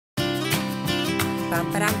Pam,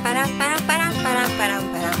 param, param, param, param, param, param,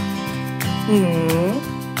 param.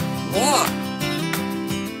 Whoa.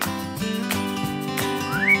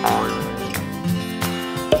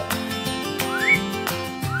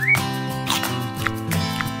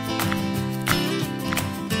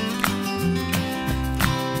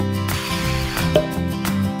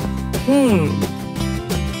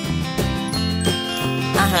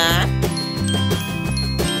 Uh-huh.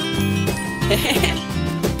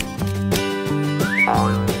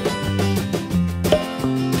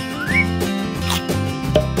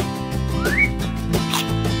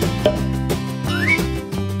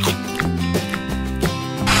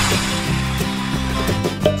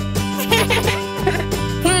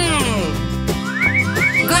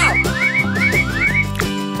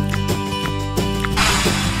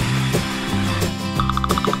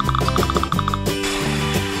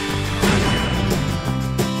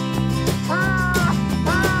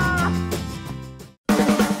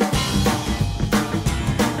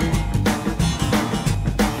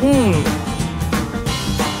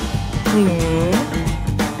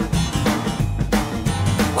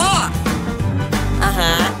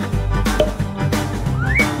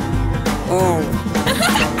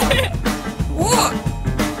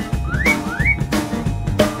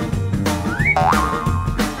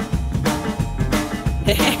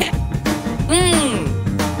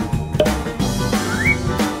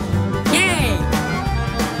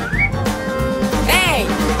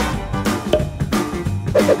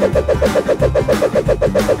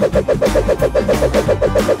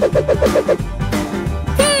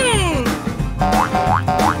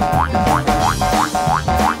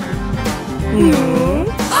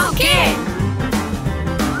 Okay.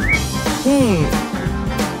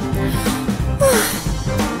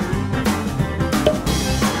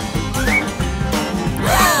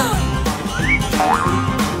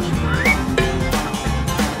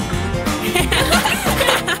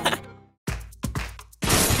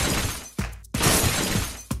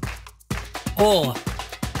 Oh.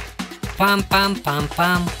 Pam pam pam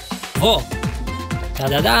pam. Oh. Da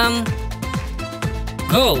da dam.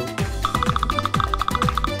 Go.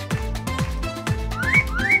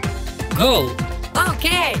 Go.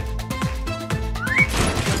 Okay.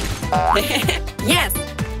 Yes.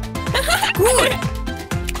 Good.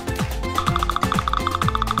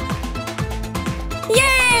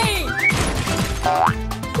 Yay!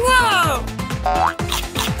 Whoa!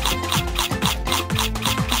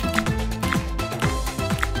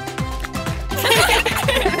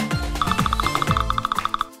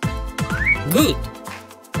 Good.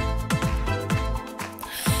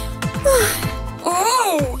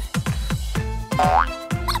 Oh!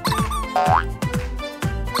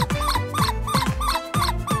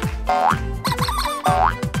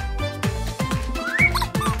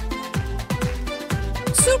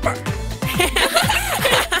 Super!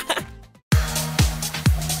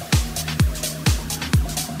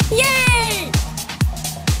 Yay!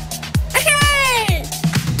 Hey!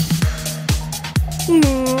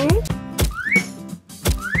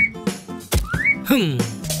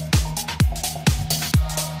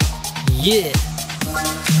 Yeah.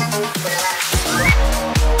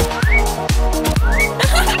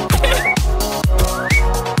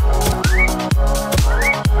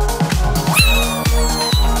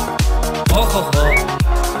 Oh ho ho.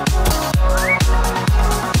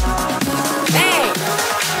 Hey!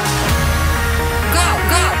 Go,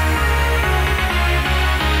 go!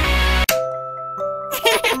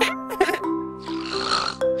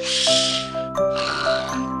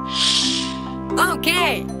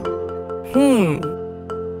 Okay.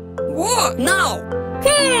 What? No.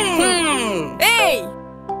 Hey.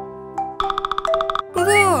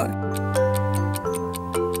 What?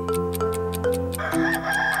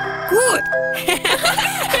 Good.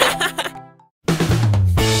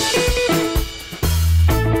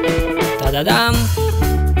 Da da dam.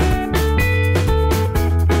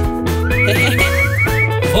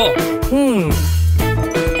 Oh.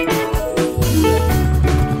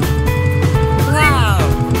 Wow.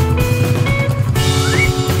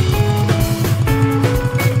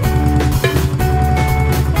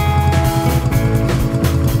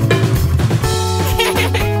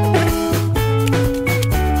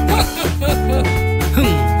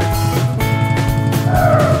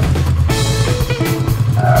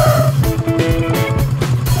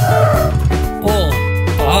 Oh.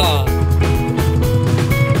 Ah.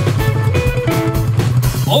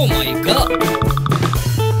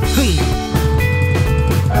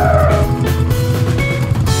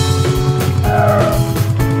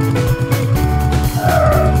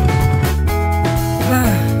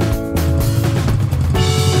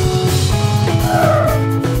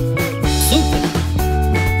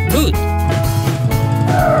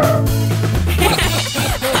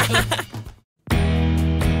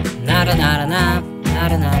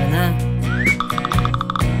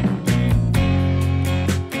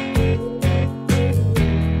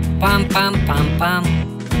 Pam pam pam pam.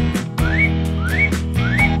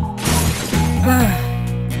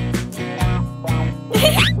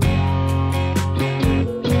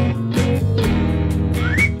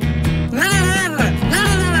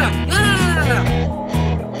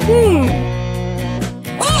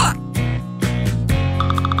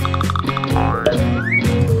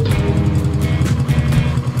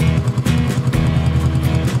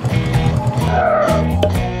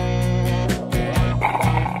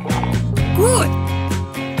 Good.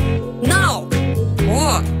 Now.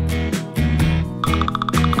 Oh.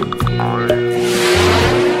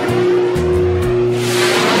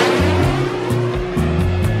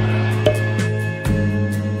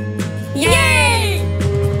 Yay!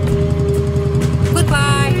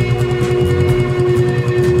 Goodbye.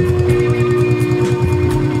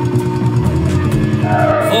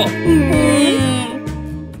 Oh.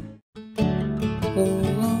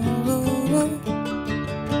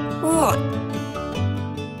 What?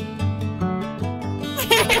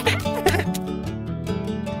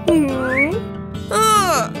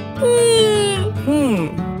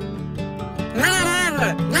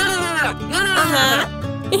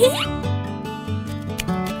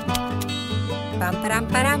 Pam param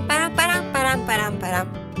param param param param param param.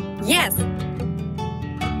 Yes.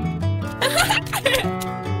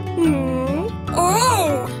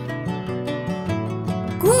 Oh.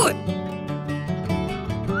 Good.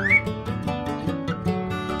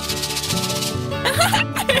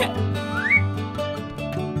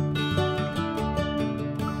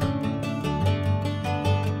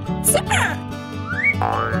 Super.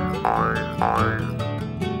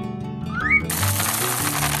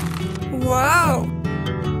 Wow.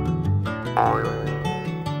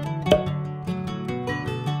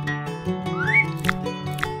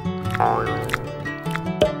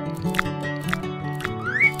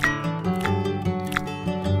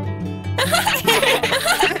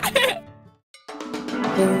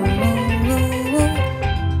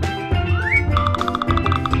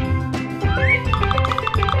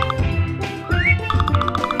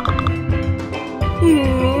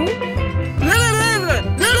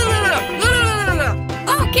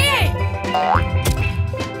 Okay.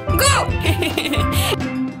 Go.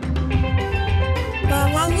 La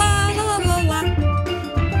la la la la la.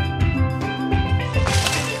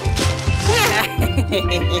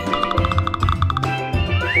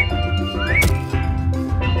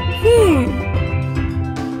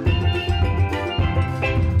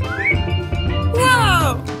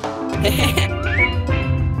 Wow.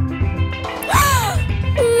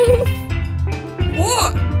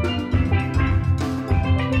 What?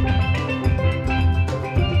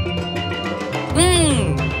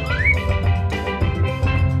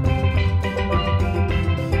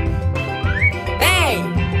 Hey.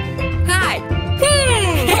 Hi.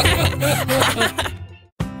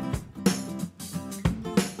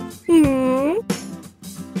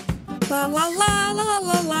 La la la la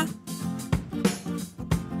la la.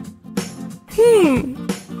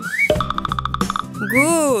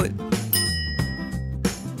 Good.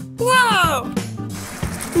 Wow.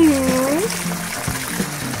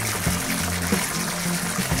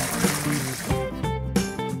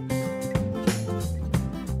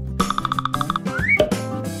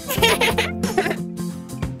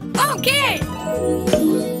 Okay.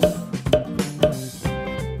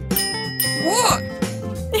 What?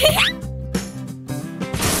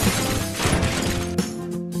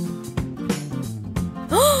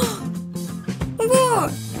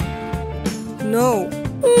 What? No.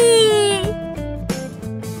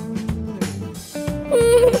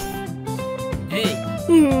 Hey.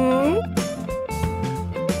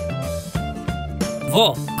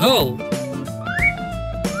 Vo, go.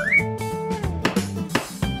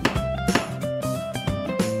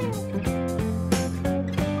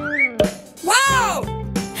 Wow!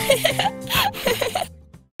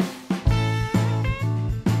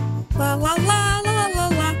 La la la la la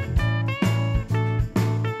la.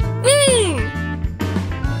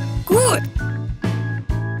 Good.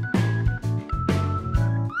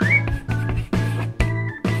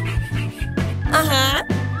 Uh-huh.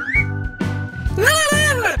 La la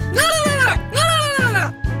la la la la.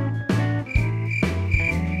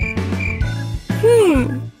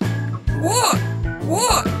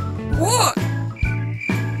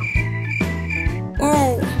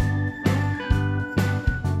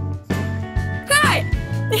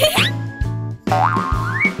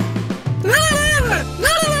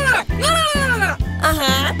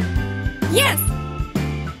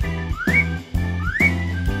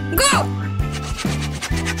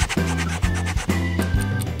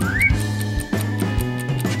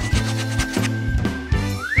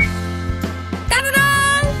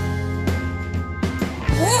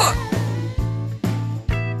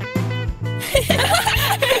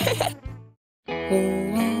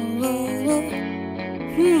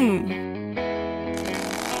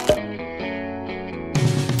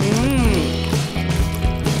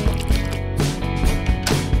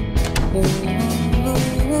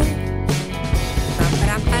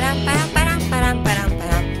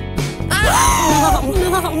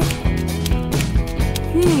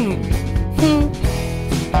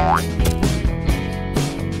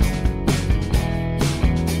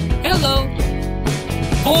 Hello.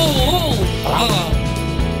 Oh.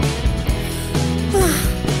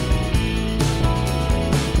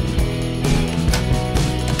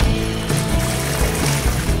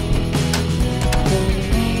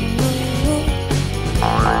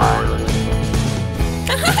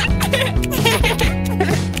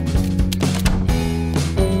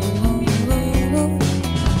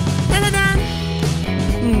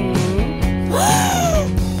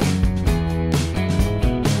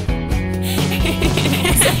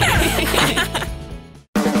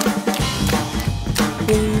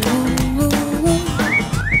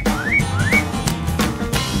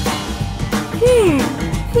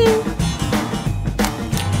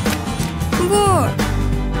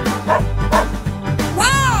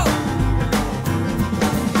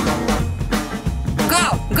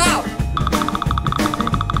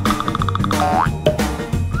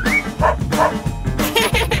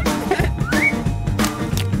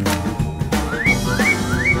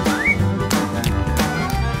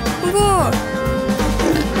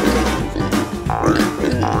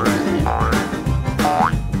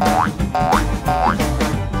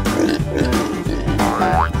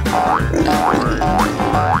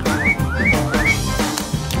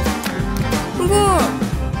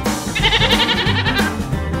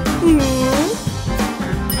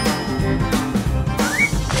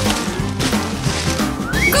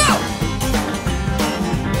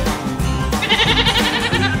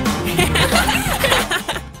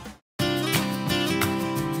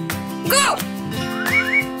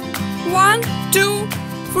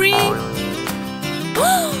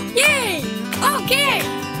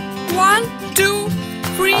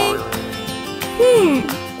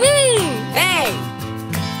 Hey!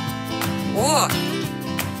 Whoa!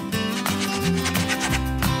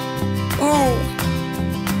 Oh!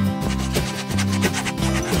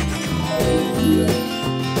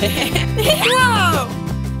 Whoa!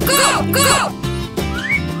 Go! Go!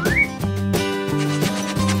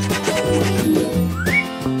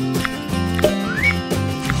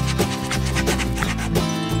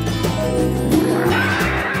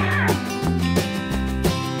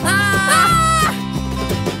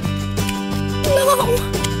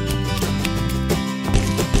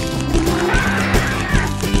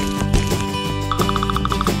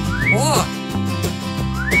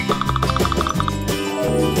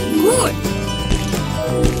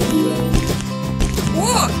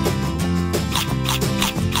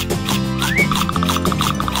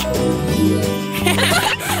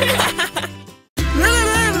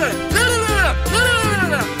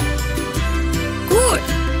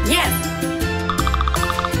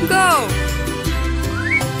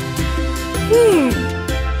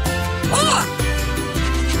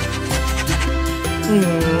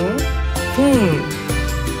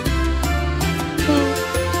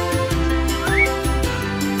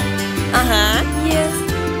 Yes.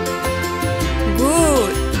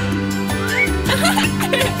 Good.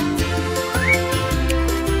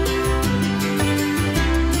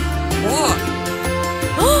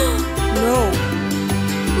 No.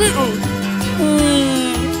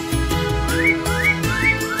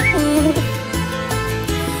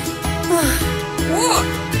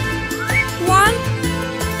 One.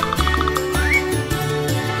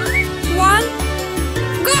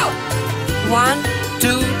 Go. 1,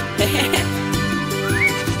 2.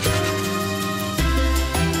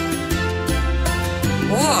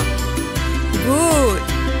 Good.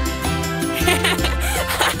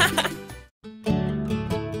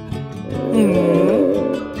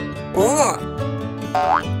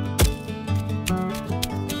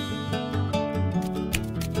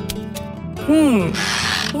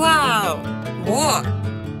 Wow.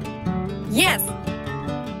 Yes.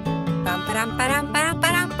 Pam param param param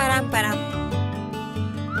param param param.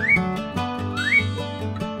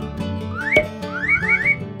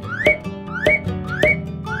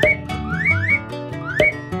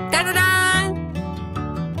 Ta-da-da!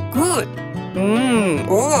 Good.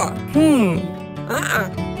 Whoa.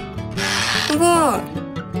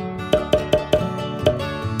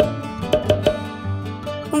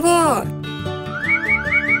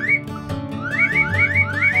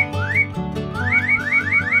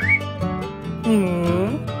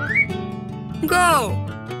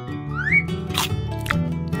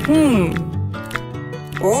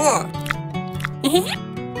 Oh.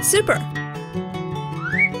 Super.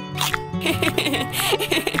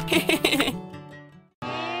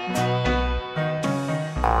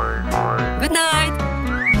 Good night.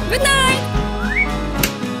 Good night.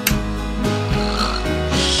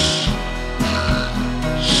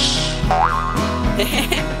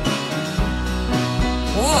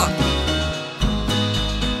 Oh.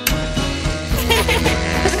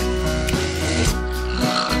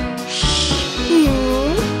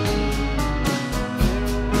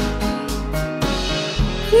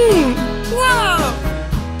 Wow.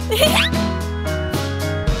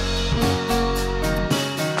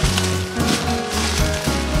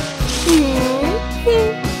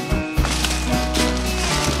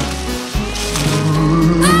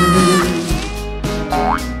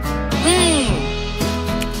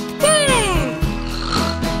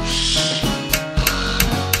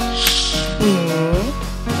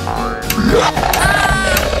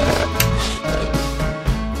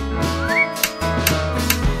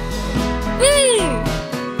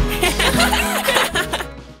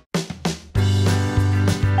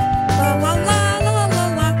 La la la la la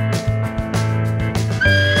la.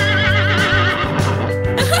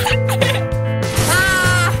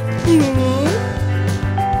 Ah.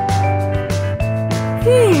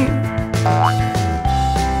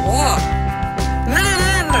 Oh. La la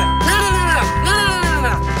la la la la la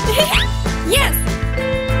la. Yes.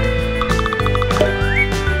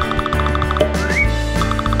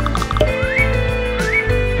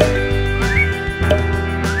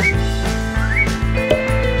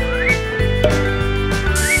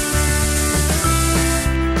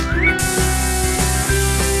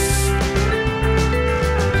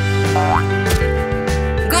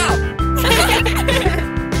 Go.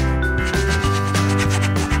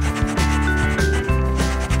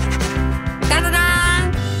 Ta-da-da.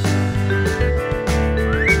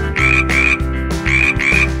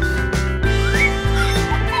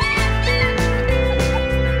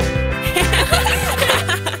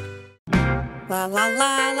 La la la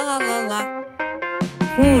la la la.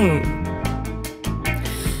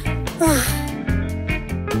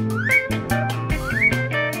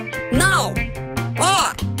 No. Oh.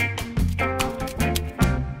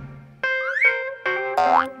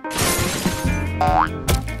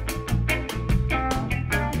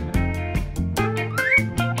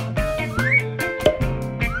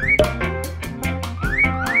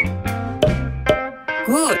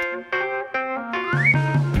 Good.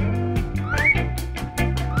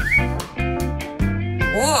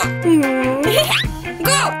 Oh.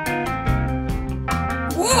 Go.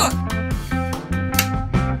 Oh.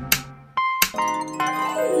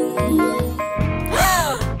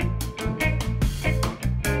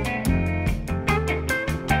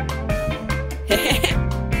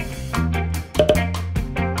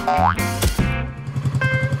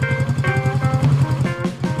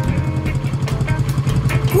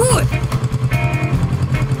 Good.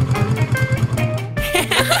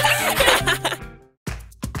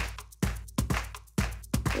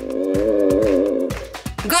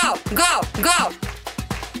 Go, go, go.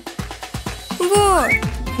 Good.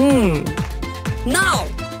 No.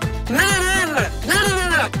 La la la la la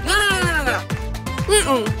la la la la.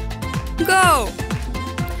 Go.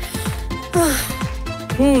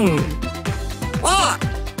 Oh.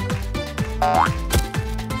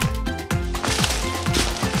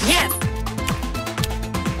 Yes.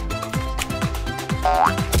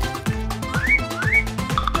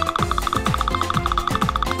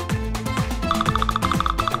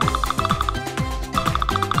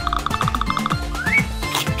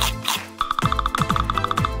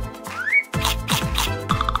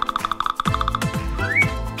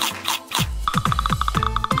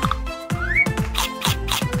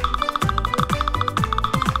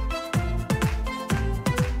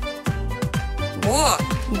 Oh.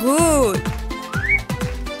 Good.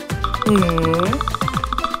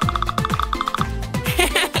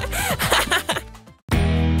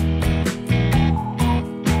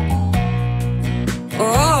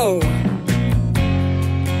 Oh.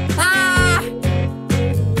 Ah.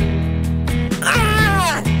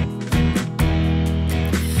 Ah.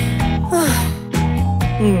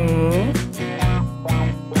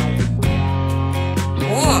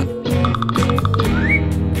 Oh.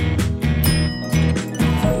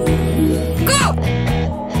 Go.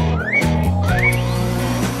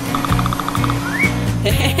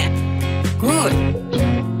 Good.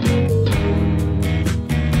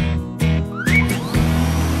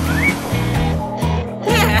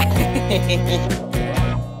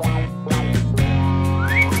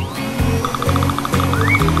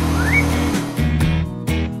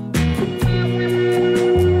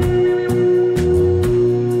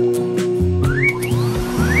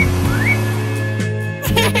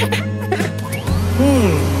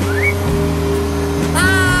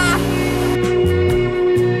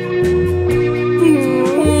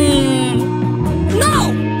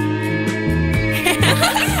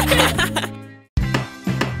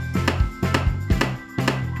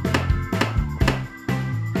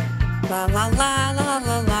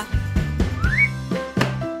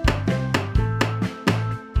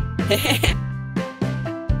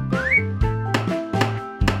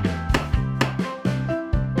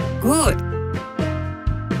 Good.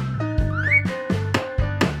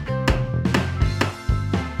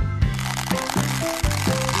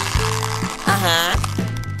 Uh-huh.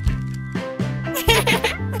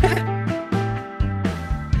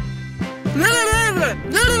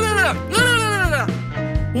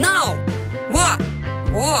 No. What?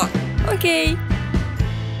 What? Okay.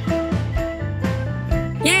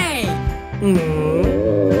 Yay.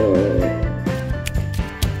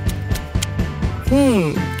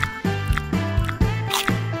 Hmm.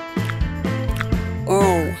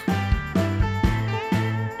 Oh.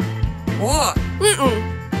 What? Good.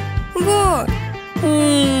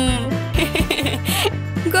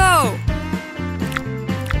 Go.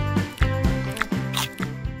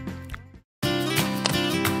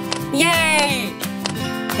 Yay!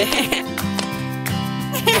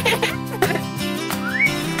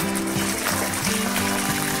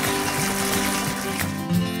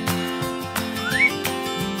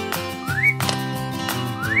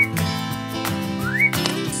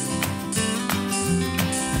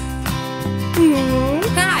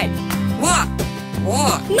 Hi! What?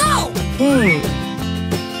 What? No.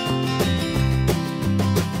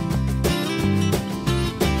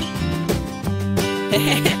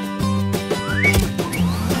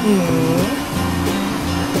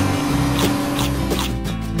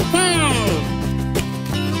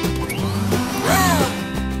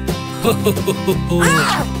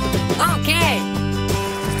 Okay.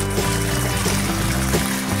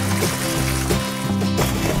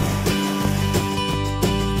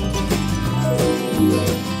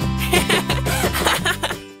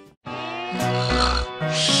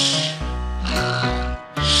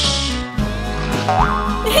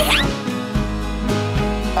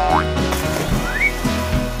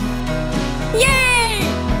 Yay.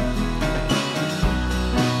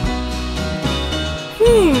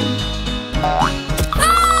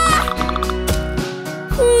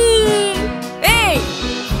 Hey!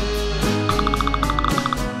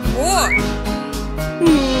 What?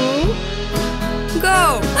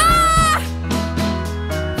 Go.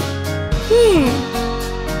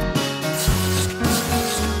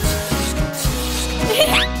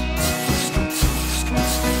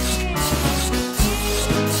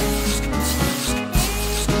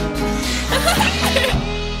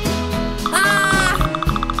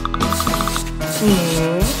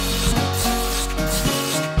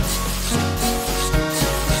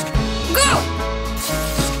 Go!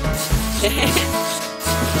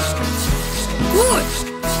 Good.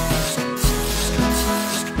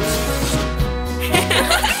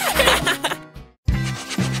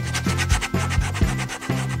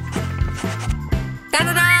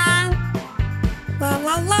 Da-da-da! La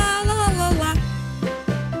la la la la la.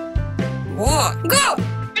 What? Go.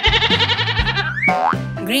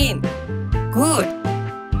 Green. Good.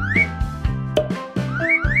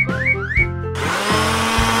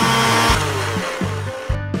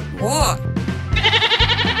 What?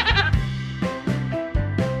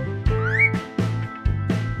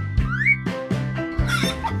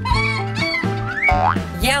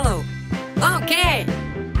 Yellow. Okay.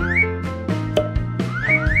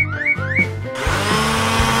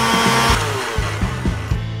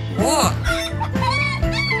 What?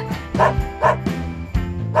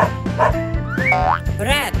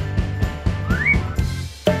 Red.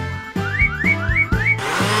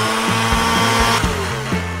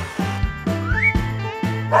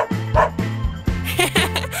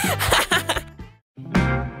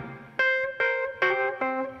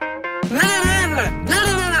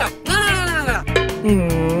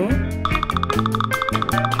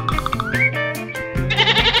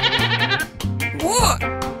 What?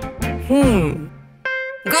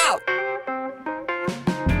 Go.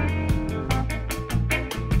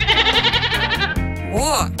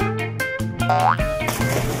 What?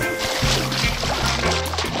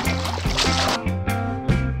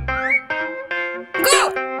 Go.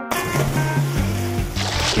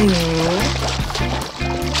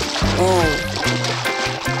 Oh.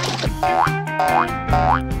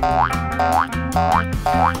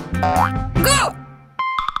 Go.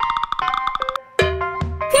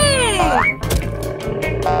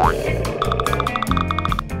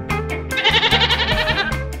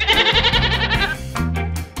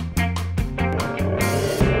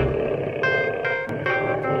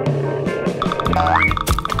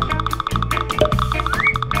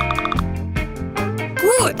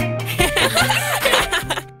 Good.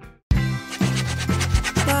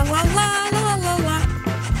 La la la la la la.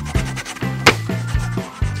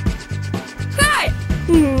 Hi.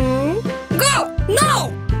 Go. No.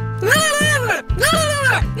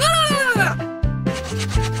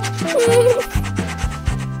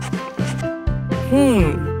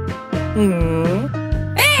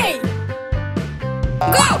 Hey!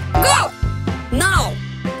 Go! Go! No!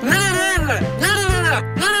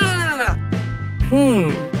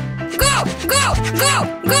 Go! Go! Go! Go!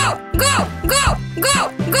 Go! Go!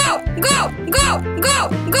 Go! Go! Go! Go! Go!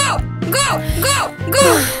 Go! Go! Go!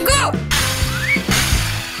 Go! Go!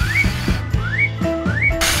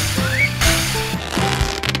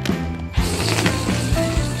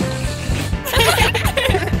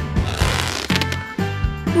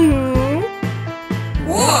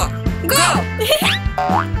 Whoa! Go!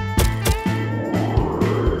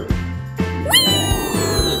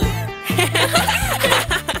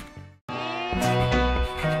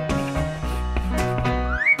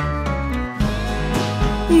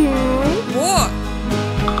 Whoa!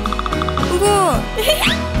 Whoa.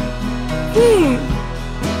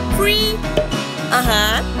 Free!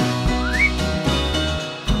 Uh-huh.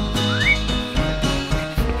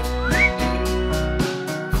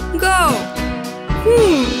 Go!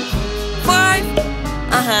 5,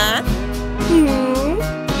 Uh-huh.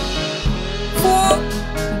 4,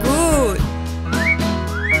 Good.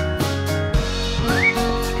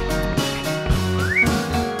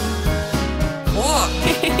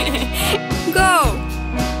 go!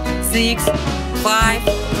 6, 5,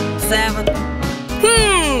 7.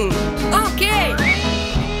 Okay.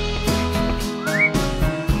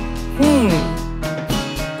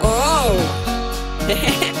 Oh.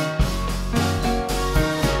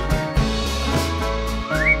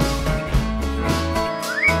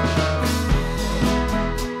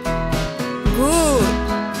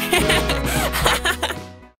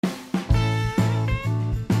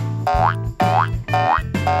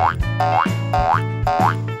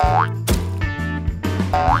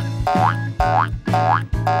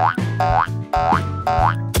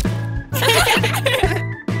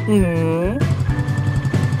 Good.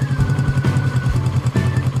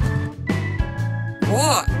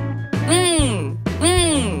 What?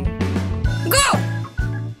 Go!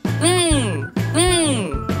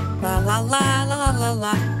 La la la la la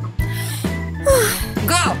la.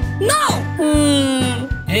 Go! No!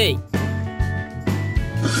 Hey!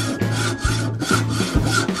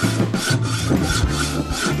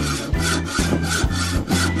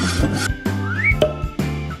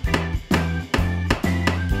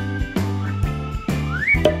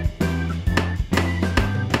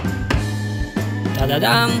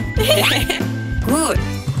 Da-da-dam! Good.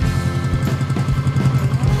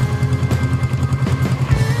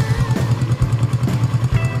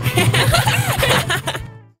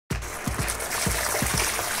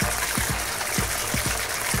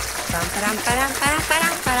 Param, param, param,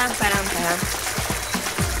 param, param, param, param.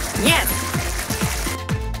 Yes.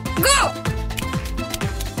 Go!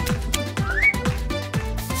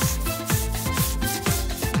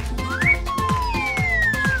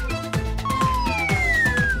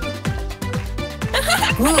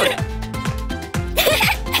 Good.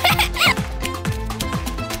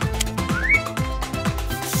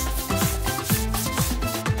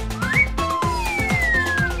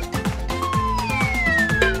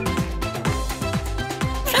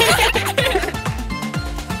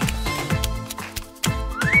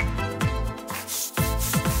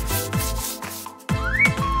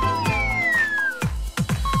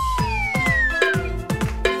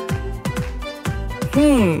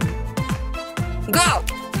 Go!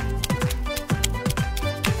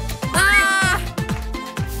 Ah!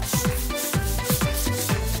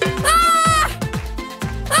 Ah!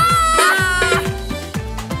 Ah!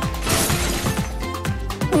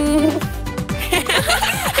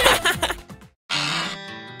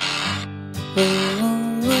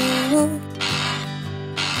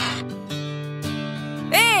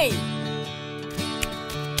 Hey!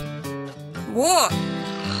 What?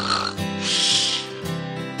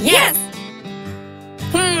 Yes.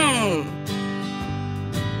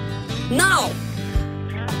 No!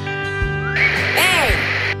 Hey!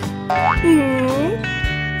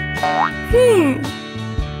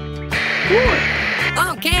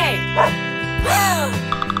 Okay!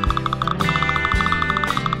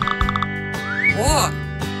 What?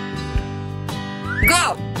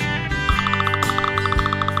 Go!